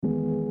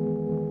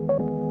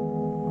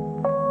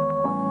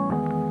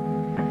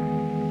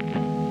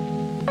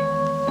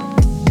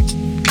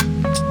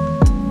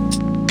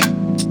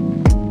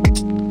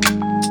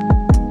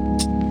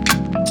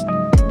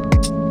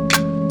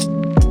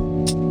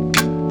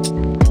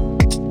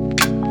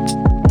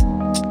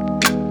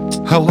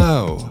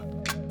Hello,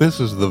 this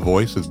is the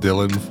voice of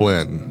Dylan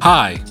Flynn.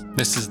 Hi,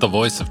 this is the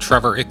voice of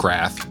Trevor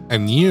Ickrath.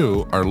 And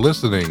you are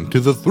listening to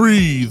the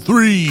 300th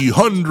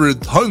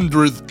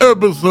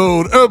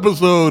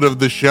episode of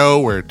the show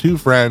where two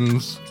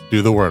friends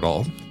do the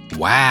Wordle.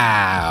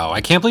 Wow,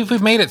 I can't believe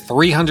we've made it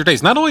 300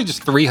 days. Not only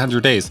just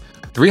 300 days,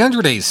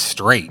 300 days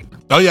straight.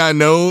 Oh yeah,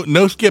 no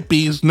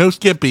skippies.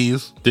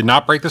 Did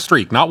not break the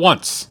streak, not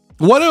once.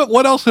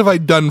 What else have I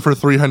done for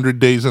 300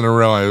 days in a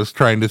row? I was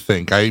trying to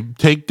think. I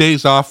take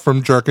days off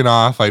from jerking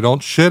off. I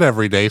don't shit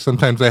every day.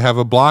 Sometimes I have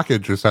a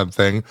blockage or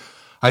something.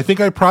 I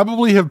think I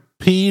probably have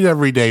peed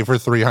every day for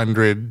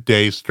 300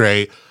 days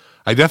straight.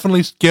 I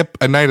definitely skip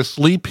a night of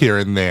sleep here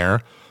and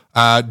there.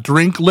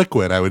 Drink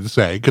liquid, I would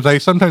say, because I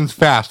sometimes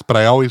fast, but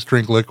I always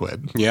drink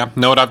liquid. Yeah,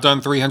 know what I've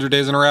done 300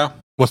 days in a row?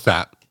 What's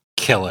that?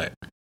 Kill it.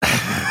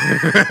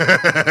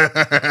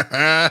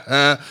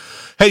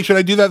 Hey, should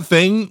I do that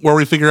thing where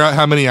we figure out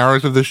how many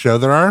hours of the show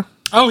there are?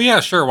 Oh yeah,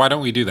 sure. Why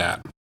don't we do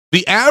that?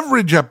 The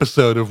average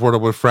episode of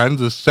Wordle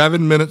Friends is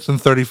 7 minutes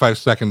and 35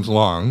 seconds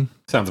long.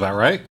 Sounds about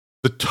right.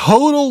 The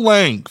total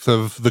length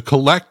of the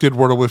collected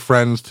Wordle with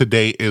Friends to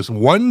date is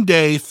 1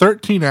 day,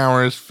 13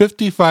 hours,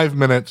 55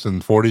 minutes,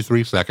 and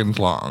 43 seconds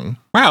long.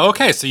 Wow,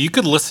 okay, so you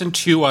could listen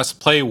to us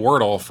play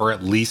Wordle for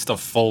at least a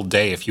full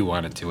day if you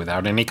wanted to,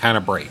 without any kind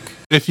of break.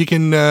 If you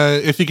can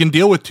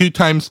deal with 2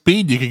 times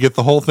speed, you could get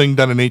the whole thing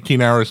done in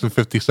 18 hours and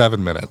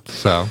 57 minutes.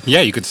 So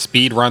yeah, you could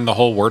speed run the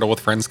whole Wordle with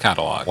Friends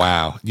catalog.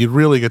 Wow, you'd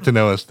really get to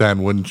know us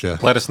then, wouldn't you?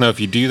 Let us know if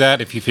you do that.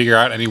 If you figure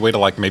out any way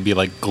to maybe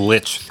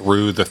glitch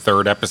through the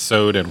third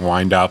episode and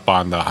wind up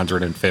on the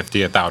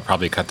 150th, that would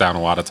probably cut down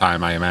a lot of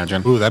time, I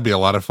imagine. Ooh, that'd be a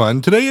lot of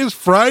fun. Today is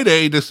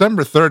Friday,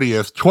 December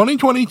 30th,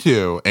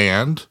 2022,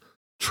 and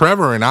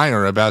Trevor and I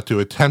are about to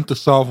attempt to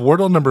solve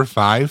Wordle number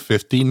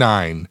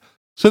 559.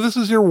 So this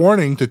is your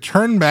warning to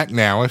turn back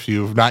now if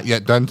you've not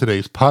yet done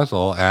today's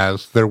puzzle,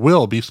 as there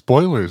will be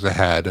spoilers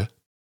ahead.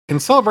 In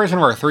celebration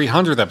of our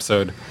 300th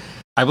episode,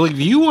 I believe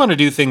you want to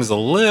do things a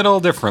little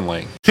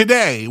differently.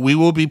 Today, we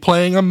will be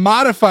playing a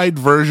modified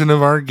version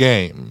of our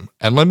game,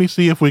 and let me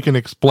see if we can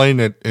explain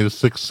it as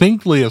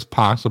succinctly as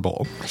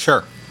possible.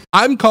 Sure.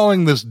 I'm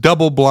calling this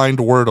double-blind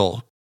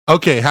Wordle.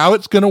 Okay, how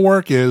it's going to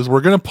work is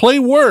we're going to play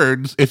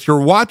words. If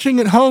you're watching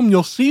at home,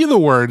 you'll see the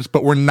words,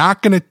 but we're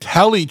not going to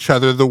tell each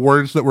other the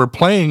words that we're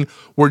playing.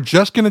 We're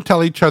just going to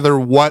tell each other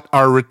what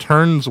our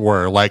returns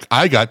were. Like,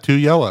 I got 2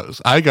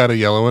 yellows. I got a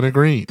yellow and a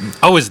green.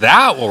 Oh, is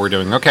that what we're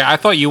doing? Okay, I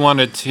thought you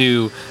wanted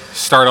to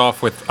start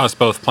off with us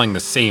both playing the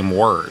same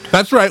word.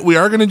 That's right. We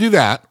are going to do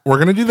that. We're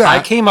going to do that.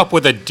 I came up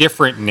with a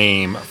different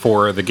name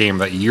for the game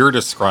that you're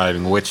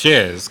describing, which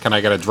is, can I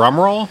get a drum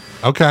roll?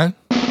 Okay.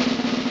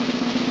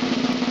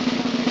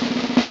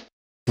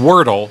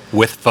 Wordle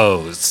with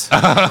foes.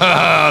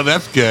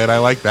 That's good. I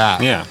like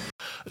that. Yeah.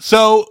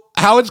 So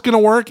how it's going to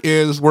work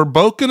is we're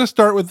both going to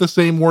start with the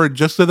same word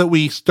just so that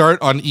we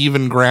start on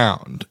even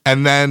ground.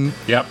 And then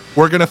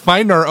we're going to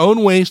find our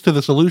own ways to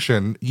the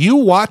solution. You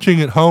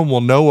watching at home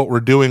will know what we're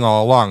doing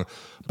all along,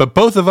 but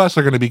both of us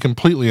are going to be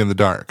completely in the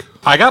dark.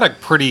 I got a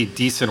pretty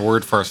decent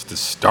word for us to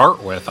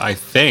start with, I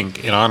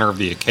think, in honor of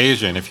the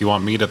occasion, if you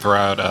want me to throw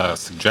out a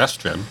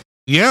suggestion.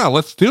 Yeah,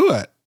 let's do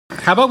it.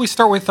 How about we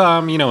start with,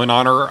 in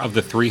honor of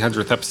the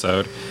 300th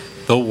episode,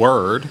 the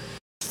word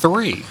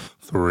 3.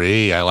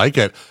 3, I like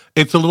it.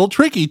 It's a little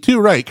tricky too,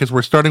 right? Because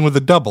we're starting with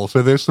a double,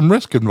 so there's some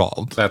risk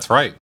involved. That's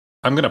right.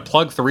 I'm going to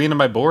plug 3 into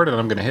my board, and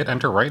I'm going to hit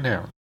enter right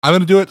now. I'm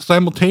going to do it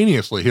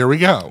simultaneously. Here we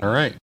go. All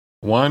right.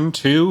 1,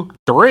 2,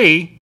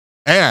 3.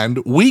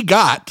 And we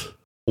got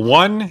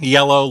 1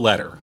 yellow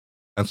letter.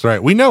 That's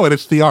right. We know it.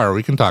 It's the R.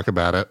 We can talk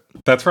about it.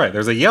 That's right.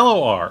 There's a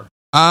yellow R.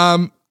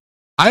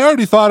 I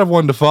already thought of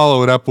one to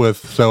follow it up with,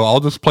 so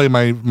I'll just play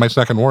my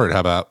second word.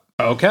 How about?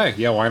 Okay,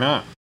 yeah, why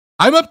not?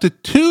 I'm up to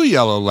 2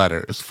 yellow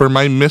letters for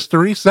my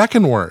mystery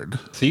second word.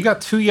 So you got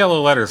 2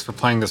 yellow letters for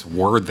playing this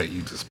word that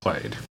you just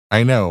played.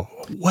 I know.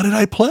 What did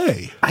I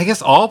play? I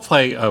guess I'll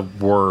play a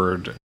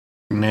word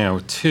now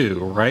too,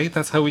 right?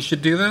 That's how we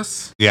should do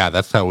this? Yeah,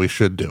 that's how we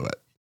should do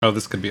it. Oh,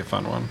 this could be a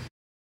fun one.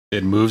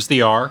 It moves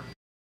the R,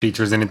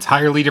 features an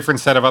entirely different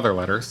set of other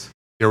letters.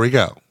 Here we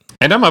go.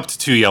 And I'm up to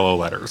 2 yellow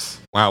letters.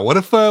 Wow, what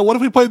if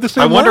we played the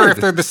same word? I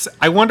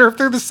wonder if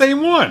they're the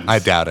same ones. I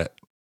doubt it,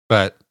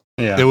 but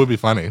it would be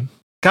funny.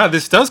 God,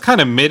 this does kind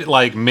of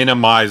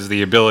minimize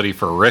the ability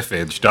for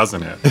riffage,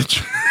 doesn't it?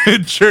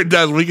 It sure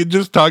does. We could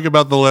just talk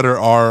about the letter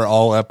R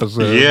all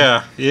episode.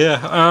 Yeah.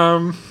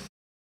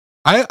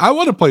 I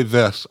want to play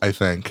this, I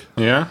think.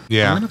 Yeah?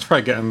 Yeah. I'm going to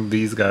try getting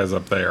these guys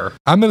up there.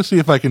 I'm going to see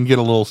if I can get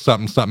a little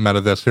something out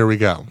of this. Here we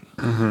go.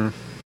 Mm-hmm.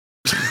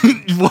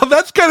 Well,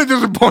 that's kind of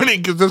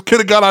disappointing because this could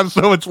have gone on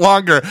so much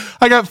longer.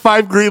 I got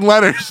 5 green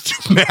letters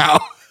just now.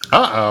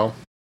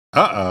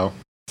 Uh-oh.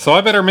 So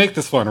I better make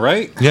this one,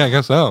 right? Yeah, I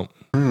guess so.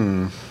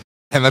 And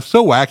that's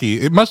so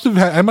wacky.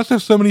 I must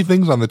have so many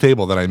things on the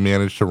table that I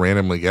managed to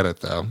randomly get it,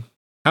 though.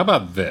 How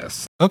about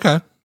this? Okay.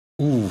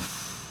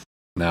 Oof.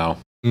 No.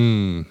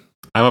 I'm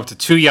up to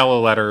 2 yellow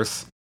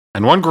letters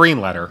and 1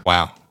 green letter.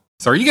 Wow.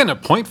 So are you getting a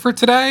point for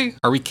today?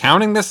 Are we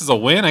counting this as a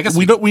win? I guess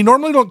we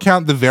normally don't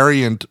count the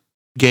variant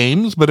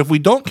games, but if we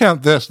don't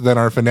count this, then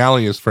our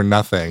finale is for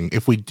nothing.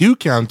 If we do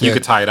count You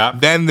could tie it up.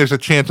 then there's a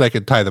chance I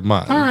could tie them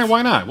up. All right,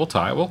 why not? We'll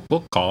tie it.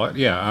 We'll call it.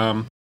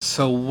 Yeah.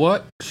 So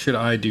what should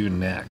I do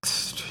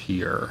next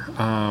here?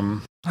 I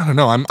don't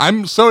know.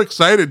 I'm so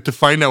excited to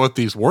find out what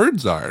these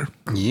words are.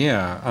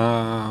 Yeah.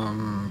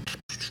 I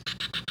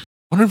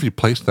wonder if you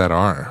placed that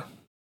R.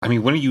 I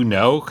mean, wouldn't you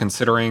know,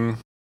 considering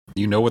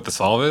you know what the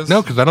solve is?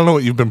 No, because I don't know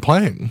what you've been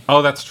playing.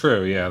 Oh, that's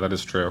true. Yeah, that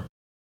is true.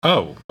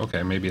 Oh,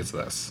 okay. Maybe it's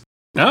this.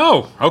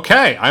 Oh,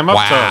 okay. I'm up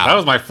to, that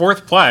was my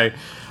fourth play.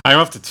 I'm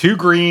up to 2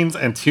 greens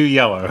and 2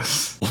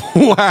 yellows.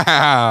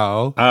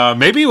 Wow.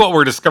 Maybe what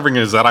we're discovering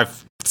is that I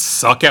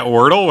suck at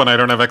Wordle when I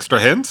don't have extra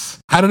hints.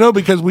 I don't know,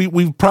 because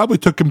we probably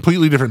took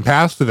completely different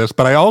paths to this,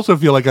 but I also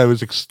feel like I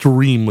was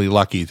extremely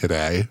lucky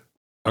today.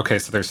 Okay,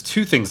 so there's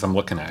 2 things I'm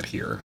looking at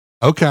here.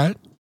 Okay.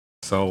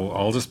 So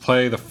I'll just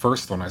play the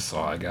first one I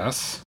saw, I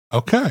guess.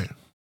 Okay.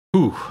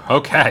 Ooh,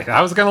 okay.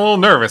 I was getting a little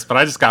nervous, but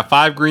I just got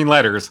 5 green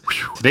letters.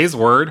 Today's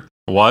word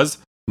was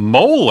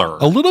molar.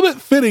 A little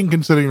bit fitting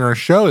considering our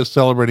show is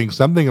celebrating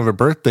something of a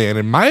birthday, and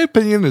in my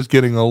opinion is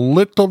getting a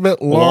little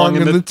bit long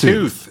in the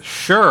tooth.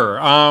 Sure.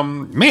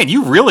 Man,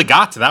 you really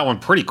got to that one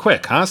pretty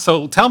quick, huh?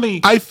 So tell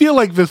me. I feel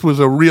like this was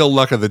a real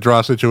luck of the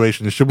draw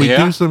situation. Should we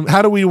do some,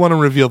 how do we want to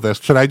reveal this?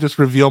 Should I just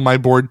reveal my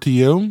board to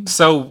you?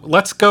 So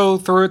let's go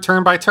through it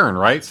turn by turn,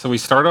 right? So we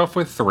start off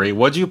with 3.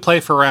 What'd you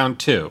play for round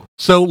 2?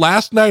 So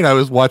last night I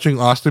was watching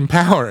Austin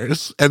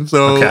Powers, and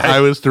so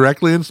I was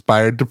directly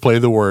inspired to play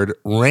the word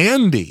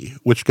Randy,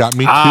 which got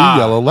me 2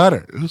 yellow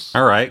letters.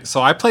 All right.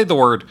 So I played the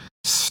word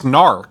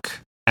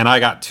snark, and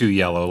I got 2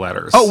 yellow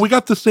letters. Oh, we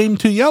got the same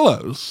 2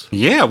 yellows.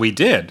 Yeah, we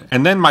did.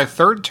 And then my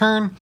third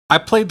turn, I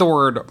played the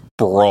word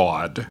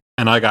broad,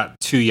 and I got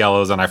 2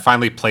 yellows, and I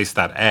finally placed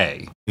that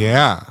A.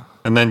 Yeah.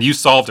 And then you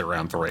solved it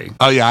round 3.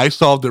 Oh, yeah, I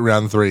solved it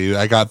round 3.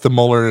 I got the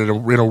molar in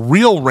a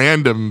real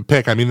random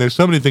pick. I mean, there's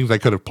so many things I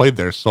could have played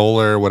there.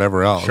 Solar,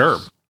 whatever else. Sure.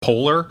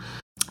 Polar.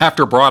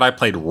 After broad, I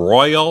played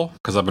royal,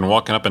 because I've been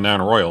walking up and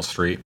down Royal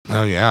Street.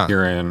 Oh, yeah.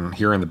 Here in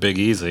the Big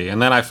Easy.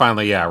 And then I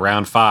finally,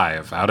 round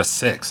 5 out of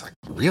 6. I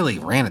really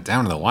ran it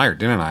down to the wire,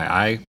 didn't I?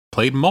 I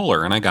played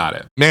molar, and I got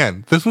it.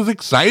 Man, this was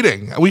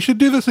exciting. We should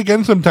do this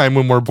again sometime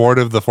when we're bored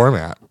of the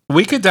format.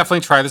 We could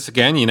definitely try this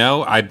again. You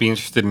know, I'd be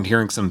interested in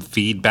hearing some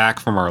feedback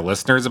from our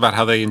listeners about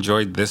how they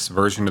enjoyed this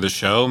version of the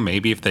show.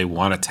 Maybe if they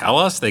want to tell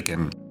us, they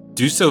can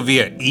do so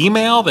via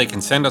email. They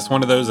can send us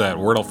one of those at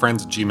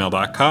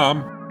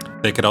wordlefriends@gmail.com.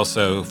 They could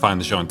also find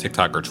the show on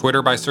TikTok or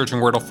Twitter by searching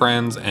Wordle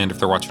Friends. And if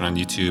they're watching on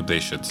YouTube, they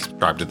should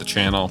subscribe to the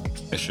channel.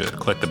 They should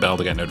click the bell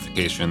to get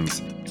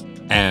notifications.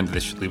 And they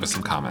should leave us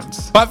some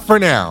comments. But for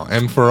now,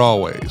 and for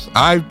always,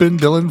 I've been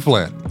Dylan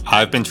Flynn.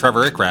 I've been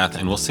Trevor Ickrath,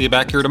 and we'll see you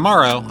back here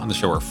tomorrow on the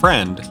show where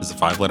friend is a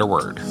 5-letter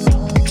word.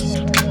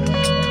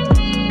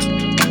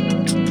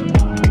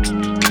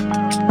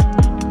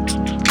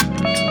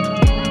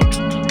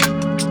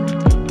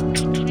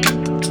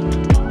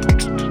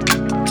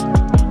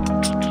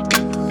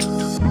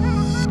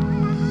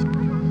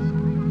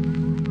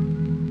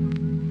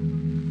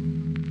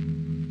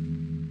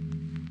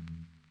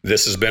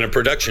 This has been a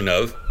production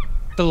of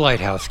The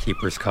Lighthouse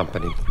Keepers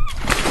Company.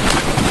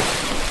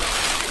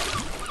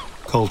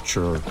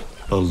 Culture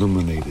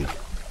illuminated.